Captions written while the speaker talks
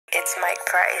It's Mike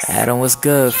Price. Adam, what's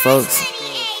good, folks?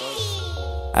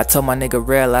 I told my nigga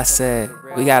Real, I said,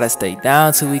 we gotta stay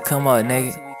down till we come up,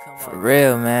 nigga. For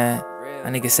real, man.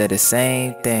 My nigga said the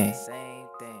same thing.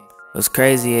 What's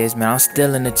crazy is, man, I'm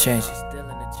still in the trenches.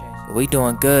 But we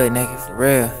doing good, nigga, for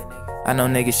real. I know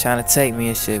niggas trying to take me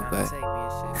and shit, but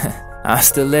I'm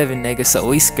still living, nigga, so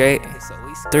we straight.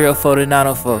 304 to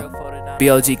 904.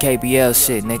 BOGKBL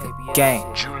shit, nigga. Gang.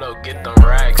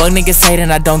 Fuck niggas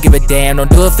hating, I don't give a damn. Don't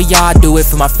do it for y'all, I do it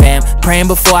for my fam. Praying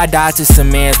before I die to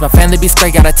some ends. My family be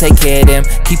straight, gotta take care of them.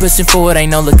 Keep pushing forward,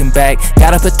 ain't no looking back.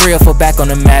 Gotta put 304 back on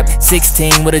the map.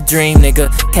 16 with a dream, nigga.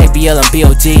 KBL and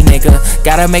BOG, nigga.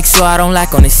 Gotta make sure I don't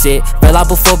lack on this shit. Fell out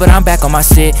before, but I'm back on my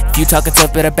shit. If you talking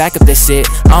tough, better back up this shit.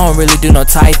 I don't really do no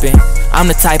typing. I'm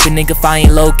the type of nigga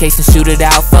find location, shoot it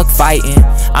out, fuck fighting.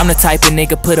 I'm the type of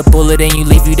nigga put a bullet in you,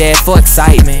 leave you there for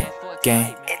excitement.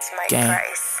 Gang, gang.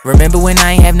 Remember when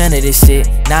I ain't have none of this shit?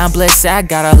 Now I'm blessed, I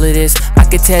got all of this. I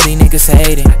can tell these niggas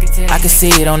hating. I can see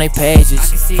it on their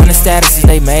pages, from the statuses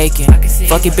they making.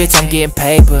 Fuck it, bitch, I'm getting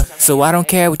paper, so I don't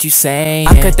care what you saying.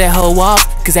 I cut that hoe off,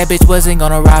 cause that bitch wasn't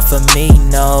gonna ride for me,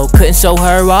 no. Couldn't show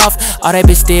her off, all that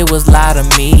bitch did was lie to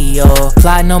me, yo.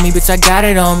 Plotting on me, bitch, I got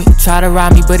it on me. Try to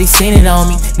rob me, but he seen it on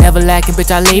me. Never lacking,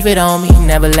 bitch, I leave it on me.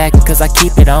 Never lacking, cause I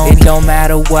keep it on me. It don't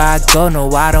matter where I go,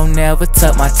 no, I don't never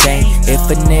tuck my chain.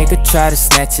 If a nigga try to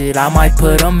snatch it, I might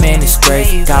put him in the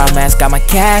straight. Got a mask, got my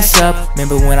cash up.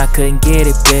 Remember when I couldn't get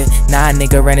it, bitch? Now a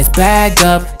nigga ran his bag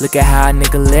up. Look at how a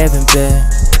nigga living,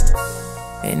 bitch.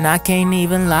 And I can't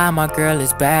even lie, my girl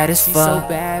is bad as fuck. So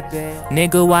bad,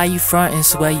 nigga, why you frontin'?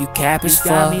 Swear you cap as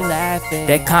fuck.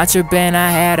 That contraband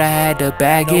I had to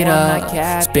bag it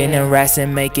up. Spinning racks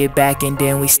and make it back, and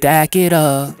then we stack it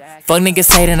up. Fuck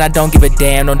niggas hating, I don't give a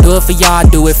damn. Don't do it for y'all, I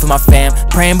do it for my fam.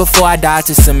 Praying before I die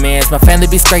to some ends. My family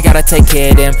be straight, gotta take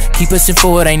care of them. Keep pushing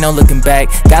forward, ain't no looking back.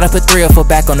 Gotta put 304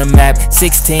 back on the map.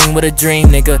 16 with a dream,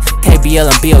 nigga.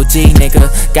 KBL and BOG,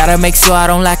 nigga. Gotta make sure I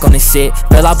don't lack on this shit.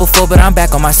 Fell out before, but I'm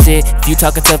back on my shit. If you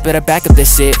talking tough, better back up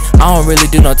this shit. I don't really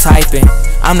do no typing.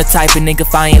 I'm the type of nigga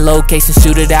find location,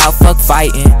 shoot it out, fuck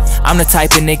fighting. I'm the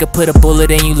type of nigga put a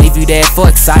bullet in you, leave you there for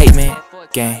excitement.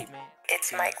 Gang.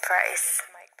 It's Mike Price.